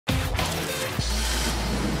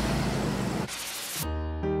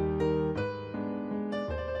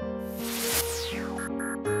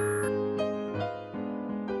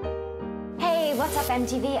What's up,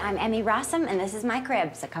 MTV? I'm Emmy Rossum, and this is my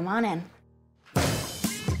crib, so come on in.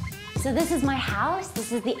 So this is my house.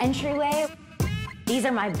 This is the entryway. These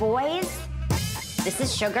are my boys. This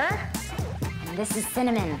is Sugar, and this is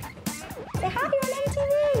Cinnamon. Say hi on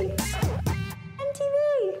MTV.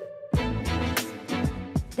 MTV.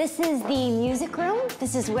 This is the music room.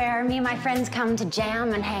 This is where me and my friends come to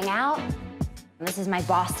jam and hang out. This is my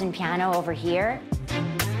Boston piano over here.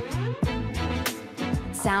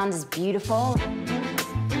 Sound is beautiful.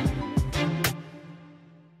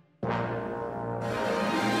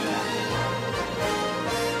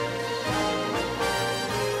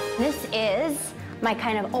 This is my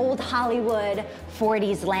kind of old Hollywood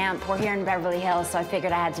 40s lamp. We're here in Beverly Hills, so I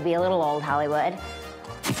figured I had to be a little old Hollywood.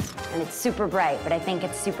 And it's super bright, but I think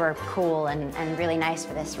it's super cool and really nice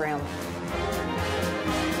for this room.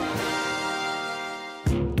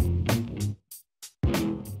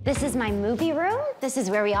 This is my movie room. This is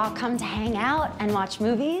where we all come to hang out and watch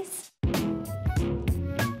movies.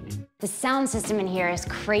 The sound system in here is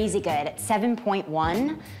crazy good. It's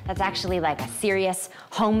 7.1. That's actually like a serious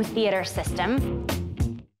home theater system.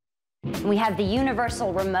 And we have the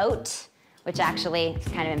universal remote, which actually is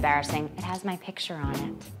kind of embarrassing. It has my picture on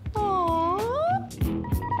it. Aww.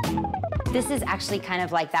 This is actually kind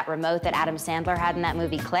of like that remote that Adam Sandler had in that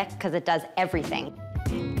movie Click, because it does everything.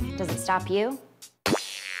 Does it stop you?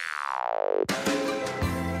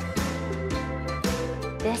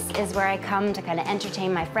 This is where I come to kind of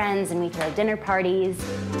entertain my friends, and we throw dinner parties.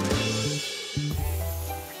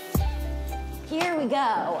 Here we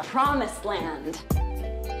go, promised land.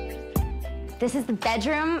 This is the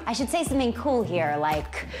bedroom. I should say something cool here,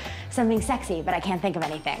 like something sexy, but I can't think of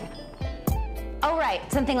anything. Oh, right,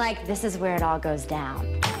 something like, this is where it all goes down.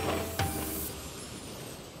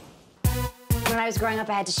 When I was growing up,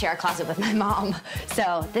 I had to share a closet with my mom.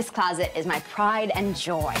 So this closet is my pride and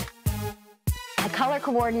joy. I color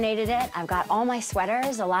coordinated it. I've got all my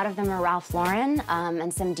sweaters. A lot of them are Ralph Lauren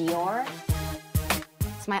and some Dior.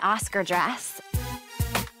 It's my Oscar dress.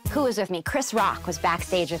 Who was with me? Chris Rock was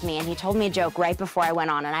backstage with me, and he told me a joke right before I went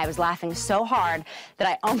on, and I was laughing so hard that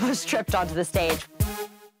I almost tripped onto the stage.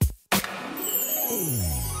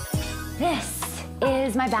 This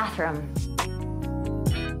is my bathroom.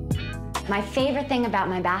 My favorite thing about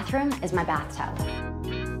my bathroom is my bathtub.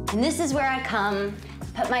 And this is where I come,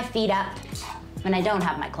 put my feet up when I don't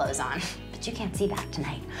have my clothes on. But you can't see that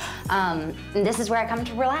tonight. And this is where I come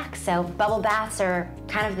to relax. So bubble baths are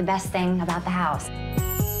kind of the best thing about the house.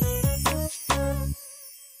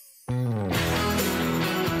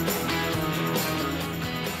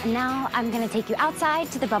 And now I'm gonna take you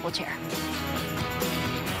outside to the bubble chair.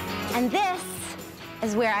 And this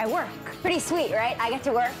is where I work. Pretty sweet, right? I get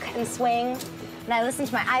to work and swing, and I listen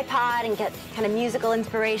to my iPod and get kind of musical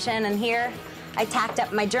inspiration. And here, I tacked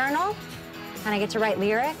up my journal, and I get to write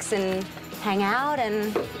lyrics and hang out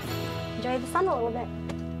and enjoy the sun a little bit.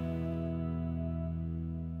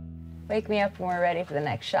 Wake me up when we're ready for the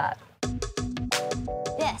next shot.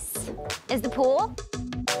 This is the pool.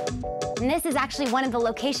 And this is actually one of the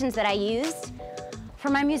locations that I used for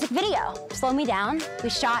my music video, Slow Me Down.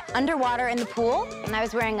 We shot underwater in the pool, and I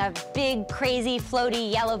was wearing a big, crazy,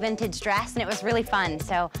 floaty, yellow vintage dress, and it was really fun.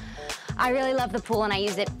 So I really love the pool, and I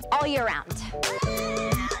use it all year round.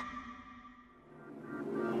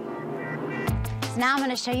 So now I'm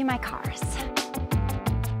gonna show you my cars.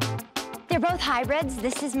 They're both hybrids.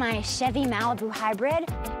 This is my Chevy Malibu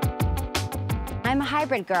hybrid. I'm a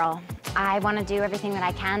hybrid girl. I wanna do everything that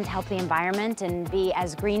I can to help the environment and be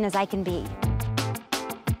as green as I can be.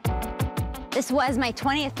 This was my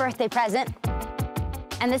 20th birthday present,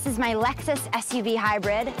 and this is my Lexus SUV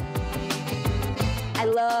hybrid. I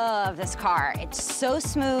love this car. It's so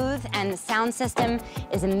smooth, and the sound system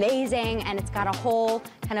is amazing, and it's got a whole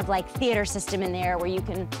kind of like theater system in there where you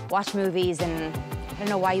can watch movies, and I don't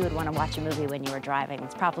know why you would want to watch a movie when you were driving.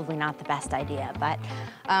 It's probably not the best idea, but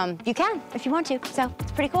you can if you want to, so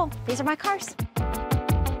it's pretty cool. These are my cars.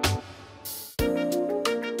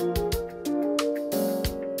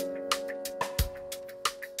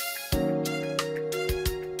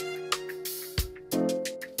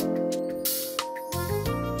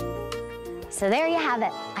 So there you have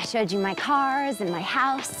it. I showed you my cars and my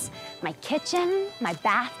house, my kitchen, my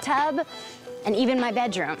bathtub, and even my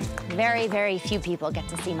bedroom. Very, very few people get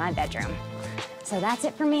to see my bedroom. So that's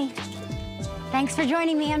it for me. Thanks for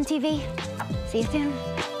joining me, MTV. See you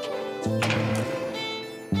soon.